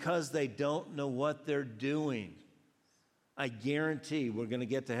 Because they don't know what they're doing. I guarantee we're going to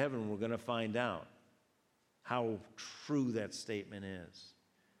get to heaven and we're going to find out how true that statement is.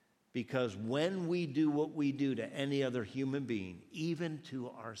 Because when we do what we do to any other human being, even to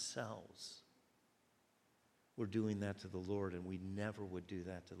ourselves, we're doing that to the Lord, and we never would do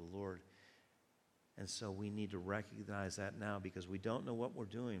that to the Lord. And so we need to recognize that now, because we don't know what we're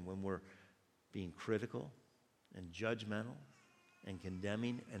doing when we're being critical and judgmental and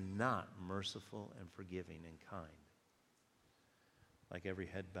condemning and not merciful and forgiving and kind. Like every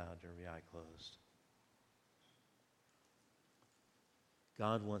head bowed, every eye closed.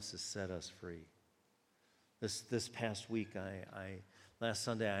 God wants to set us free. This past week, last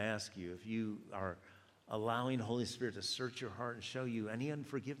Sunday, I asked you if you are allowing Holy Spirit to search your heart and show you any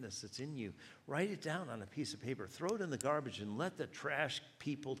unforgiveness that's in you, write it down on a piece of paper, throw it in the garbage, and let the trash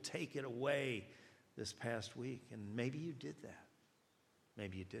people take it away this past week. And maybe you did that.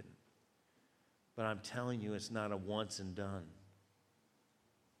 Maybe you didn't. But I'm telling you, it's not a once and done.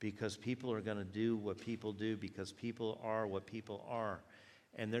 Because people are going to do what people do, because people are what people are.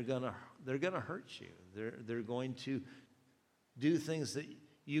 And they're going to hurt you. They're going to do things that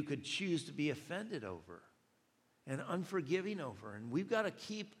you could choose to be offended over and unforgiving over. And we've got to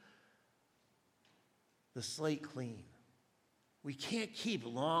keep the slate clean. We can't keep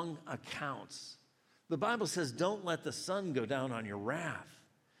long accounts. The Bible says, don't let the sun go down on your wrath.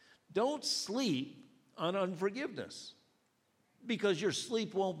 Don't sleep on unforgiveness, because your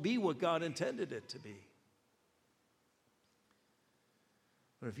sleep won't be what God intended it to be.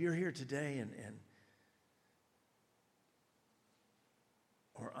 But if you're here today and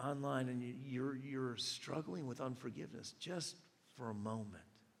or online and you're struggling with unforgiveness, just for a moment,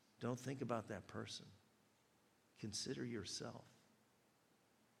 don't think about that person. Consider yourself.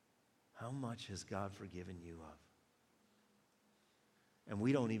 How much has God forgiven you of? And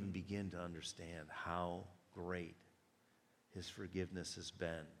we don't even begin to understand how great his forgiveness has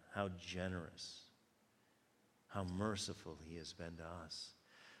been, how generous, how merciful he has been to us.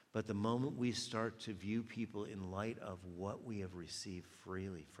 But the moment we start to view people in light of what we have received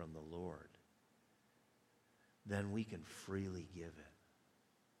freely from the Lord, then we can freely give it.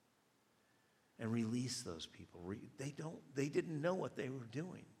 And release those people. They didn't know what they were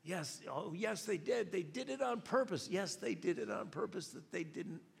doing. Yes, they did. They did it on purpose. Yes, they did it on purpose, that they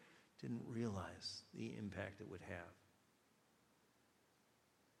didn't realize the impact it would have.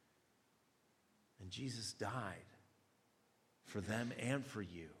 And Jesus died for them and for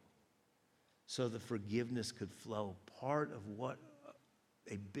you, so the forgiveness could flow. Part of what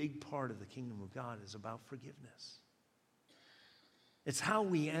a big part of the kingdom of God is about forgiveness. It's how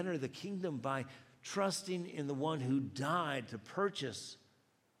we enter the kingdom, by trusting in the one who died to purchase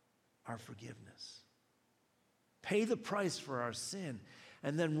our forgiveness. Pay the price for our sin,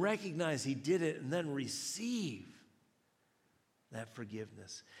 and then recognize he did it, and then receive that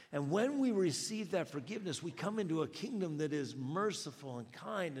forgiveness. And when we receive that forgiveness, we come into a kingdom that is merciful and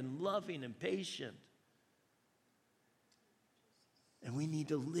kind and loving and patient. And we need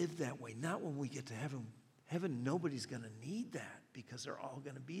to live that way, not when we get to heaven. Heaven, nobody's going to need that, because they're all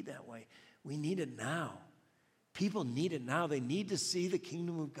going to be that way. We need it now. People need it now. They need to see the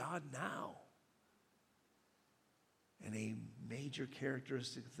kingdom of God now. And a major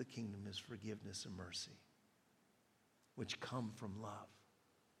characteristic of the kingdom is forgiveness and mercy, which come from love.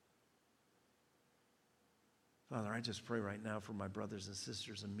 Father, I just pray right now for my brothers and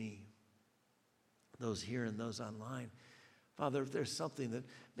sisters and me, those here and those online. Father, if there's something that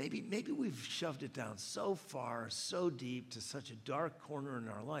maybe we've shoved it down so far, so deep to such a dark corner in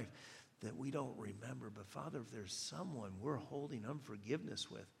our life that we don't remember. But Father, if there's someone we're holding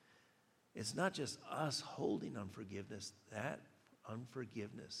unforgiveness with, it's not just us holding unforgiveness. That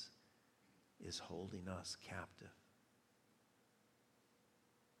unforgiveness is holding us captive.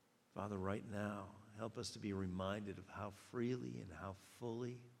 Father, right now, help us to be reminded of how freely and how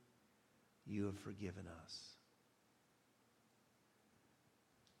fully you have forgiven us.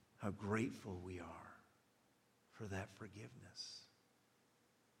 How grateful we are for that forgiveness.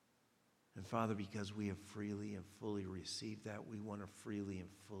 And Father, because we have freely and fully received that, we want to freely and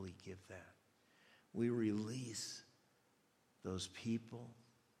fully give that. We release those people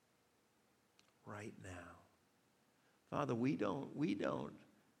right now. Father, we don't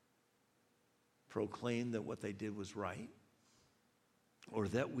proclaim that what they did was right or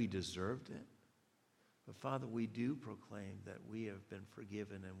that we deserved it. But Father, we do proclaim that we have been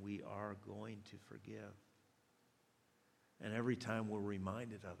forgiven and we are going to forgive. And every time we're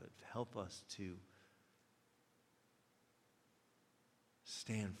reminded of it, help us to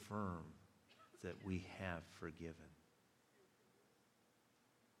stand firm that we have forgiven.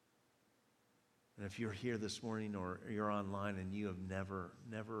 And if you're here this morning or you're online and you have never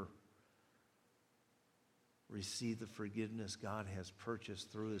received the forgiveness God has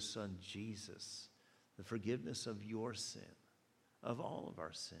purchased through his son Jesus, the forgiveness of your sin, of all of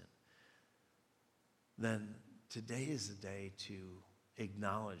our sin, then today is the day to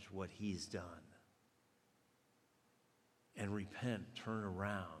acknowledge what he's done and repent, turn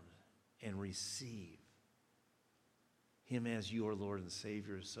around, and receive him as your Lord and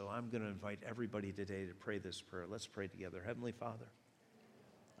Savior. So I'm going to invite everybody today to pray this prayer. Let's pray together. Heavenly Father,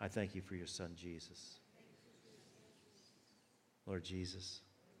 I thank you for your son, Jesus. Lord Jesus,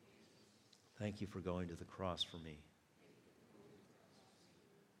 thank you for going to the cross for me,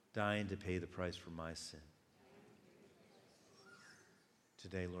 dying to pay the price for my sin.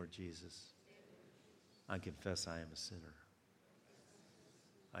 Today, Lord Jesus, I confess I am a sinner.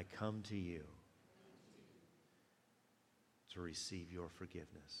 I come to you to receive your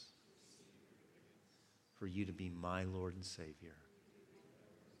forgiveness, for you to be my Lord and Savior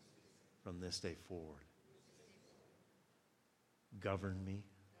from this day forward. Govern me,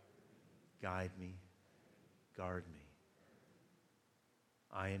 guide me, guard me.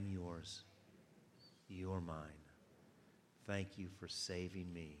 I am yours. You are mine. Thank you for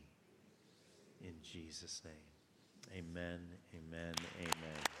saving me. In Jesus' name. Amen, amen,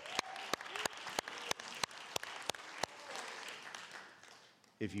 amen.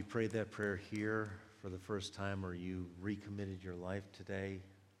 If you prayed that prayer here for the first time or you recommitted your life today,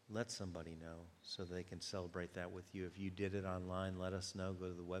 let somebody know so they can celebrate that with you. If you did it online, let us know. Go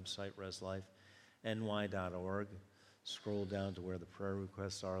to the website, reslifeny.org. Scroll down to where the prayer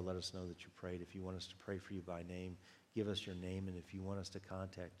requests are. Let us know that you prayed. If you want us to pray for you by name, give us your name. And if you want us to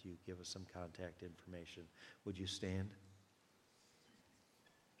contact you, give us some contact information. Would you stand?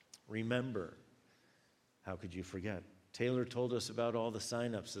 Remember, how could you forget? Taylor told us about all the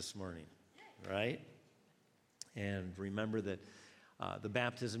signups this morning, right? And remember that the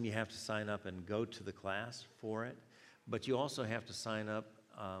baptism, you have to sign up and go to the class for it. But you also have to sign up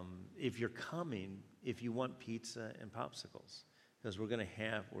if you're coming, if you want pizza and popsicles, because we're going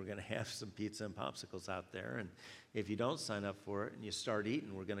to have some pizza and popsicles out there. And if you don't sign up for it and you start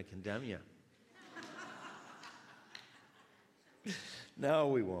eating, we're going to condemn you. No,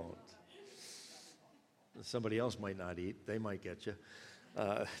 we won't. Somebody else might not eat. They might get you.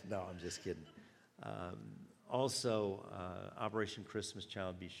 No, I'm just kidding. Also, Operation Christmas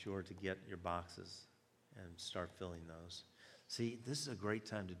Child, be sure to get your boxes and start filling those. See, this is a great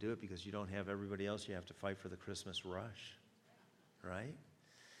time to do it because you don't have everybody else you have to fight for the Christmas rush, right?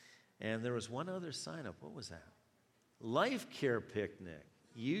 And there was one other sign up. What was that? Life Care Picnic.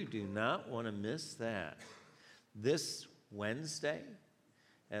 You do not want to miss that. This Wednesday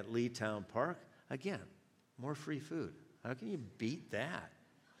at Lee Town Park. Again, more free food. How can you beat that?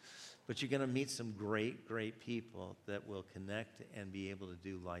 But you're going to meet some great, great people that will connect and be able to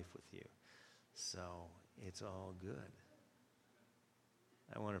do life with you. So it's all good.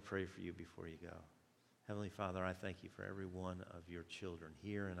 I want to pray for you before you go. Heavenly Father, I thank you for every one of your children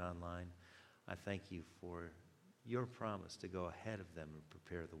here and online. I thank you for your promise to go ahead of them and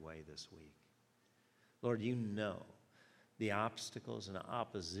prepare the way this week. Lord, you know the obstacles and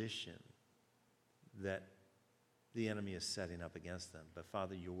opposition that the enemy is setting up against them. But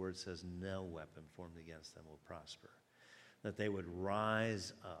Father, your word says no weapon formed against them will prosper. That they would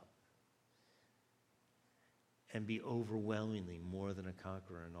rise up and be overwhelmingly more than a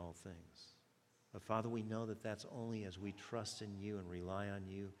conqueror in all things. But Father, we know that that's only as we trust in you and rely on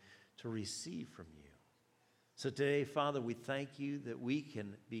you to receive from you. So today, Father, we thank you that we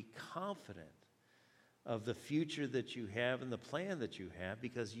can be confident of the future that you have and the plan that you have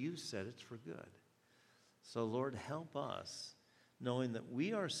because you said it's for good. So Lord, help us knowing that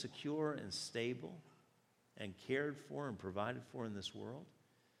we are secure and stable and cared for and provided for in this world.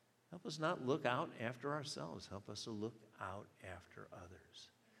 Help us not look out after ourselves. Help us to look out after others,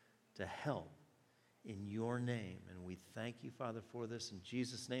 to help in your name. And we thank you, Father, for this in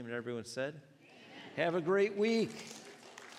Jesus' name. And everyone said, amen. Have a great week.